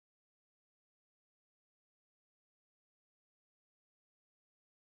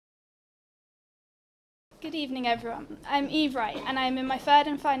Good evening, everyone. I'm Eve Wright, and I'm in my third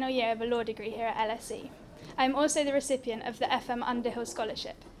and final year of a law degree here at LSE. I'm also the recipient of the FM Underhill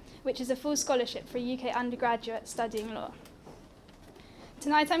Scholarship, which is a full scholarship for a UK undergraduate studying law.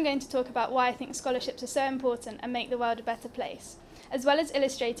 Tonight I'm going to talk about why I think scholarships are so important and make the world a better place, as well as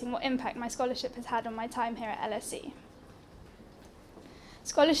illustrating what impact my scholarship has had on my time here at LSE.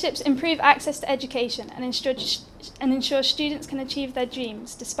 Scholarships improve access to education and ensure students can achieve their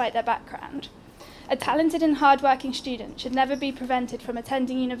dreams despite their background. A talented and hard-working student should never be prevented from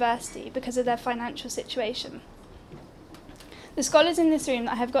attending university because of their financial situation. The scholars in this room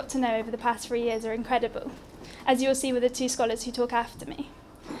that I have got to know over the past 3 years are incredible, as you will see with the two scholars who talk after me.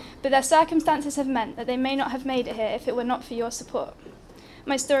 But their circumstances have meant that they may not have made it here if it were not for your support.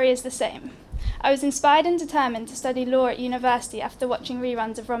 My story is the same. I was inspired and determined to study law at university after watching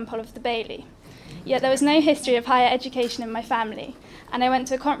reruns of Rumpole of the Bailey. Yet there was no history of higher education in my family, and I went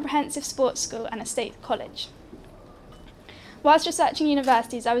to a comprehensive sports school and a state college. Whilst researching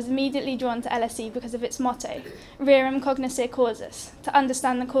universities, I was immediately drawn to LSE because of its motto, Rerum Cognoscere Causis, to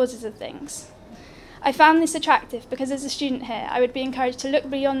understand the causes of things. I found this attractive because as a student here, I would be encouraged to look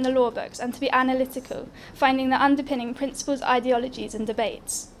beyond the law books and to be analytical, finding the underpinning principles, ideologies and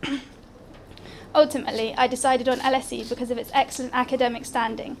debates. Ultimately, I decided on LSE because of its excellent academic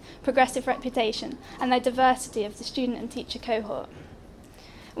standing, progressive reputation, and the diversity of the student and teacher cohort.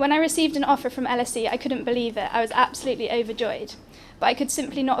 When I received an offer from LSE, I couldn't believe it. I was absolutely overjoyed, but I could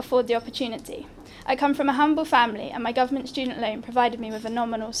simply not afford the opportunity. I come from a humble family, and my government student loan provided me with a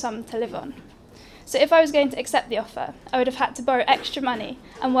nominal sum to live on. So if I was going to accept the offer, I would have had to borrow extra money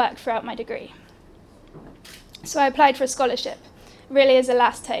and work throughout my degree. So I applied for a scholarship, really as a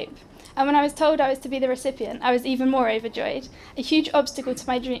last hope. And when I was told I was to be the recipient, I was even more overjoyed. A huge obstacle to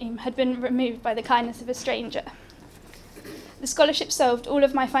my dream had been removed by the kindness of a stranger. The scholarship solved all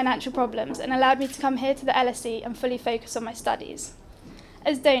of my financial problems and allowed me to come here to the LSE and fully focus on my studies.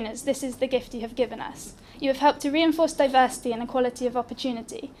 As donors, this is the gift you have given us. You have helped to reinforce diversity and equality of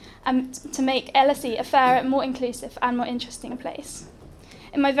opportunity and to make LSE a fairer, more inclusive and more interesting place.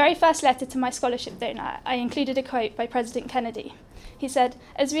 In my very first letter to my scholarship donor, I included a quote by President Kennedy. He said,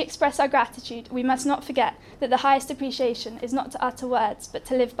 "As we express our gratitude, we must not forget that the highest appreciation is not to utter words, but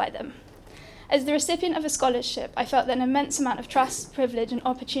to live by them." As the recipient of a scholarship, I felt that an immense amount of trust, privilege and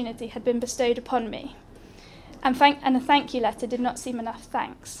opportunity had been bestowed upon me. And a thank you letter did not seem enough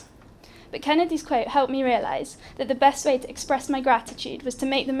thanks. But Kennedy's quote helped me realise that the best way to express my gratitude was to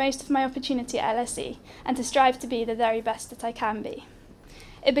make the most of my opportunity at LSE and to strive to be the very best that I can be.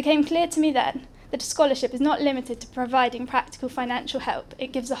 It became clear to me then that a scholarship is not limited to providing practical financial help,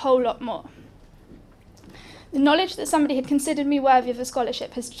 it gives a whole lot more. The knowledge that somebody had considered me worthy of a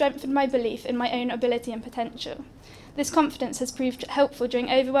scholarship has strengthened my belief in my own ability and potential. This confidence has proved helpful during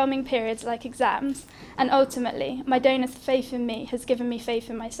overwhelming periods like exams, and ultimately, my donor's faith in me has given me faith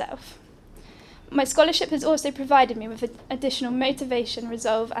in myself. My scholarship has also provided me with additional motivation,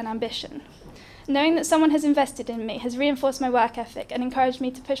 resolve and ambition. Knowing that someone has invested in me has reinforced my work ethic and encouraged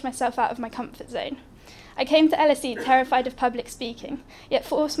me to push myself out of my comfort zone. I came to LSE terrified of public speaking, yet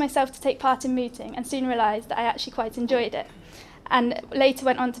forced myself to take part in mooting and soon realised that I actually quite enjoyed it, and later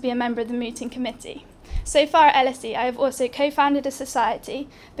went on to be a member of the mooting committee. So far at LSE, I have also co-founded a society,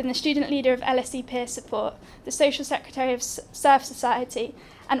 been the student leader of LSE Peer Support, the social secretary of Surf Society,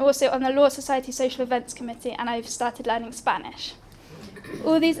 and also on the Law Society Social Events Committee, and I've started learning Spanish.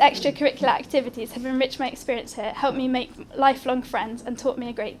 All these extracurricular activities have enriched my experience here, helped me make lifelong friends and taught me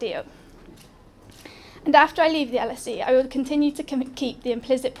a great deal. And after I leave the LSE, I will continue to keep the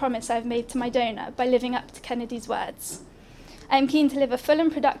implicit promise I have made to my donor by living up to Kennedy's words. I am keen to live a full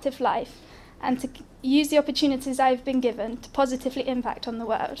and productive life and to use the opportunities I have been given to positively impact on the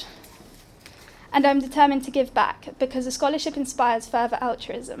world. And I'm determined to give back because a scholarship inspires further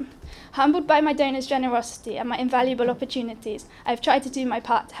altruism. Humbled by my donor's generosity and my invaluable opportunities, I have tried to do my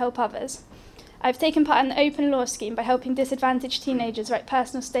part to help others. I've taken part in the Open Law Scheme by helping disadvantaged teenagers write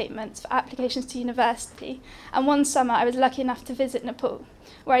personal statements for applications to university, and one summer I was lucky enough to visit Nepal,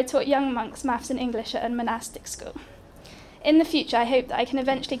 where I taught young monks maths and English at a monastic school. In the future, I hope that I can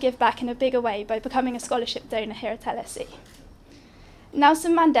eventually give back in a bigger way by becoming a scholarship donor here at LSE.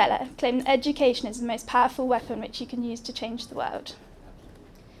 Nelson Mandela claimed that education is the most powerful weapon which you can use to change the world.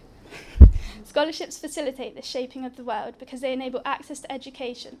 Scholarships facilitate the shaping of the world because they enable access to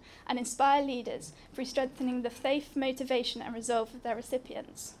education and inspire leaders through strengthening the faith, motivation and resolve of their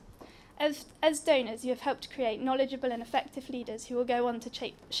recipients. As donors, you have helped create knowledgeable and effective leaders who will go on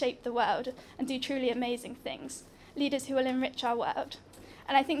to shape the world and do truly amazing things, leaders who will enrich our world.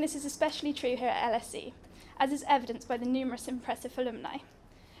 And I think this is especially true here at LSE, as is evidenced by the numerous impressive alumni.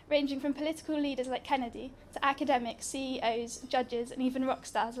 ranging from political leaders like Kennedy to academics, CEOs, judges, and even rock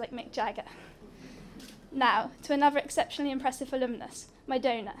stars like Mick Jagger. Now, to another exceptionally impressive alumnus, my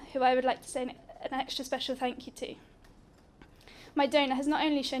donor, who I would like to say an extra special thank you to. My donor has not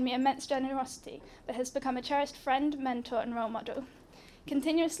only shown me immense generosity, but has become a cherished friend, mentor, and role model.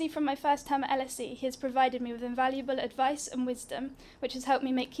 Continuously from my first term at LSE, he has provided me with invaluable advice and wisdom, which has helped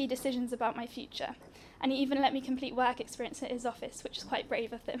me make key decisions about my future. And he even let me complete work experience at his office, which is quite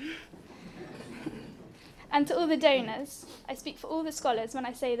brave of him. And to all the donors, I speak for all the scholars when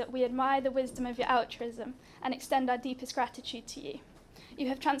I say that we admire the wisdom of your altruism and extend our deepest gratitude to you. You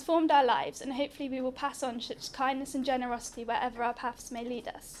have transformed our lives, and hopefully we will pass on such kindness and generosity wherever our paths may lead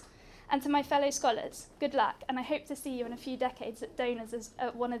us. And to my fellow scholars, good luck, and I hope to see you in a few decades at Donors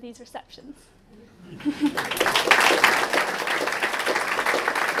at one of these receptions.